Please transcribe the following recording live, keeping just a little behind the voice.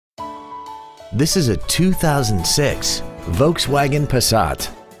This is a 2006 Volkswagen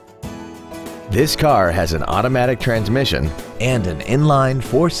Passat. This car has an automatic transmission and an inline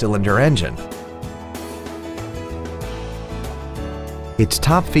 4-cylinder engine. Its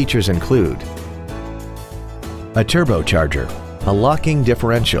top features include a turbocharger, a locking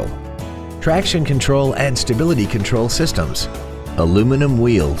differential, traction control and stability control systems, aluminum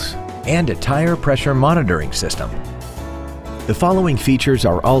wheels, and a tire pressure monitoring system. The following features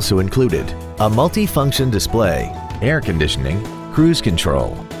are also included: a multi-function display, air conditioning, cruise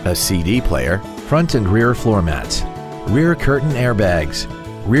control, a CD player, front and rear floor mats, rear curtain airbags,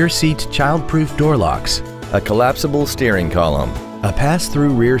 rear seat child-proof door locks, a collapsible steering column, a pass-through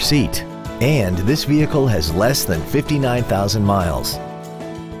rear seat, and this vehicle has less than 59,000 miles.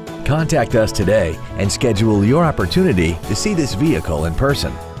 Contact us today and schedule your opportunity to see this vehicle in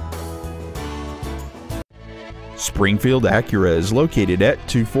person. Springfield Acura is located at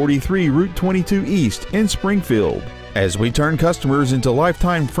 243 Route 22 East in Springfield. As we turn customers into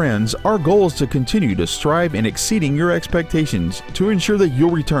lifetime friends, our goal is to continue to strive in exceeding your expectations to ensure that you'll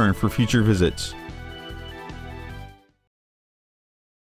return for future visits.